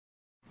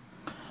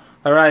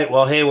All right,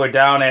 well, hey, we're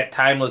down at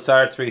Timeless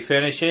Arts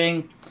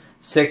Refinishing,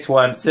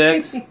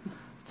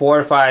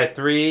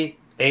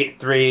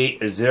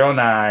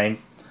 616-453-8309.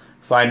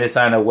 Find us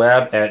on the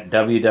web at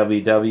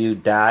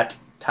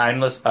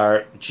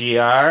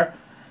www.timelessartgr.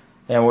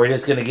 And we're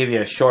just going to give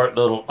you a short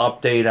little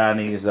update on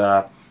these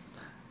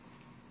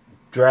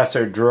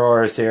dresser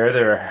drawers here.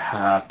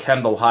 They're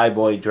Kindle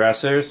highboy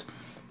dressers.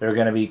 They're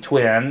going to be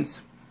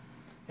twins.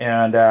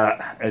 And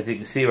as you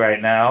can see right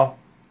now,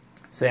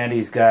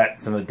 Sandy's got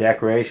some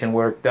decoration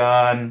work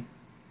done.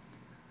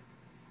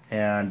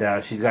 And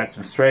she's got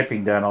some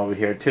striping done over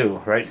here too.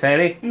 Right,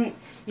 Sandy?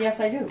 Yes,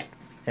 I do.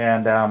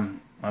 And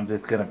I'm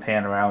just going to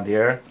pan around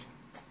here.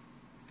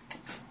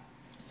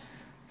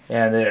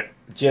 And they're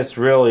just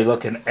really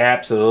looking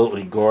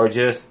absolutely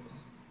gorgeous.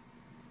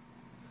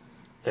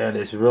 And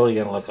it's really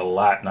going to look a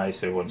lot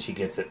nicer when she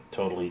gets it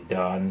totally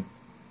done.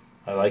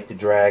 I like the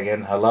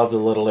dragon. I love the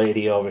little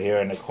lady over here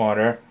in the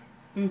corner.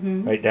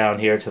 Right down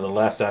here to the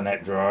left on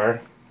that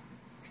drawer.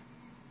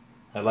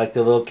 I like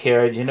the little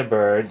carriage and the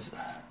birds.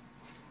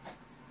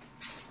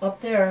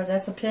 Up there,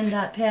 that's a pin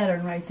dot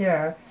pattern right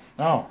there.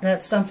 Oh.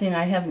 That's something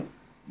I haven't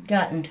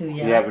gotten to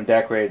yet. You haven't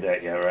decorated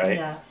that yet, right?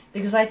 Yeah,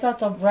 because I thought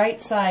the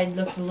right side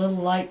looked a little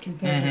light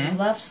compared to the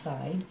left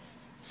side.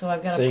 So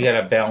I've got. So you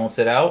got to balance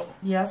it out?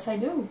 Yes, I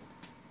do.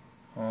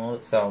 Oh,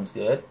 it sounds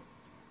good.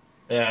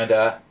 And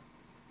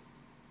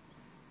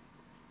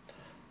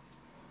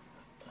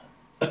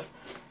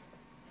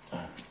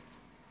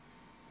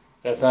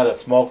that's not a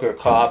smoker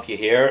cough, you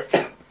hear?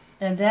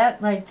 And that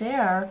right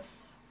there,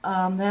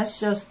 that's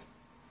just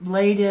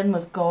laid in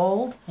with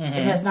gold. It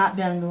has not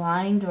been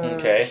lined or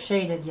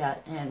shaded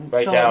yet. And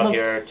right so down it looks,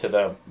 here to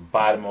the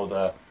bottom of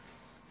the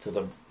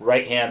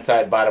right hand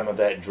side bottom of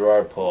that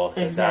drawer pull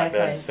has not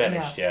been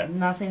finished yet.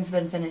 Nothing's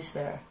been finished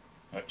there.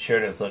 It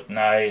sure does look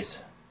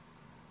nice.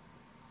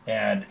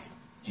 And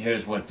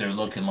here's what they're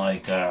looking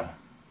like.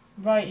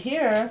 Right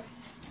here,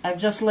 I've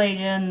just laid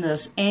in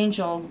this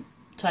angel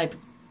type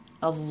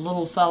of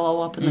little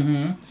fellow up in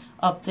the,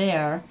 up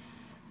there,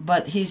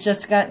 but he's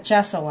just got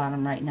gesso on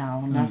him right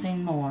now,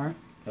 nothing more.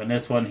 And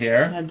this one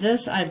here? Now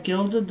this, I've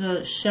gilded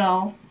the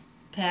shell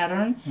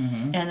pattern,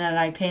 and then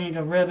I painted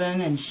a ribbon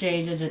and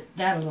shaded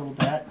that a little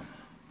bit.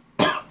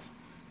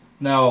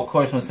 Now, of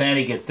course, when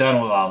Sandy gets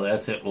done with all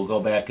this, it will go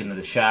back into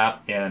the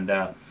shop, and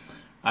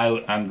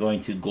I'm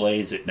going to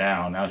glaze it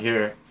down. Now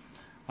here,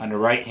 on the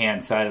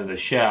right-hand side of the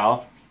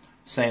shell,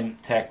 same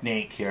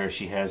technique here.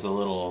 She has a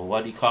little,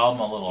 what do you call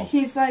him? A little...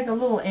 He's like a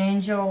little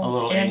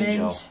angel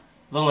image.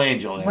 Little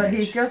angel image. But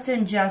he's just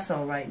in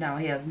gesso right now.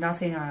 He has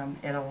nothing on him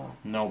at all.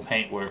 No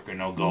paintwork or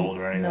no gold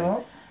or anything.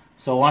 No.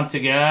 So once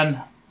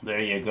again,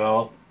 there you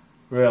go.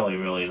 Really,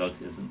 really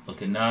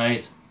looking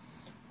nice.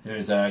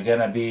 There's going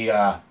to be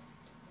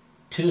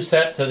 2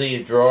 sets of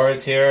these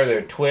drawers here.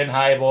 They're twin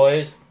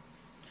highboys.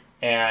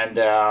 And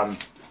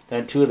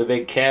then 2 of the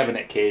big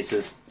cabinet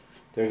cases.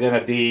 They're going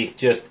to be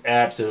just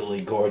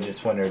absolutely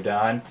gorgeous when they're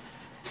done.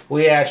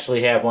 We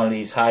actually have one of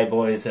these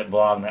highboys that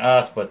belong to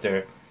us, but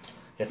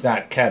it's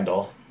not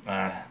Kindle.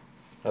 I'd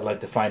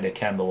like to find a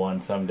Kindle one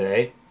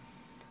someday.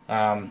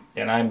 And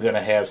I'm going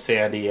to have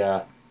Sandy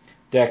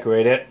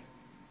decorate it.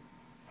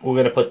 We're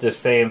going to put the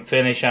same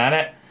finish on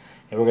it,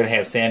 and we're going to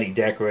have Sandy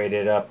decorate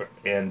it up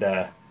and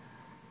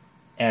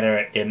enter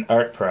it in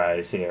art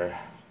prize here.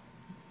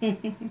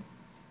 It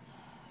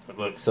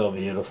looks so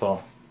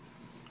beautiful.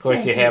 Of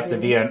course, you have to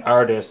be an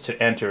artist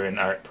to enter an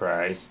art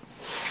prize,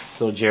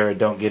 so Jared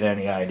don't get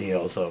any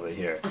ideals over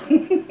here.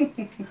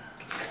 You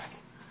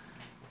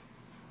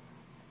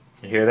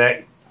hear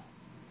that?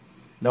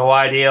 No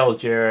ideals,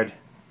 Jared.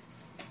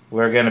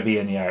 We're going to be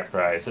in the art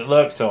prize. It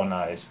looks so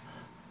nice.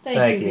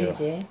 Thank you,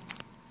 BJ.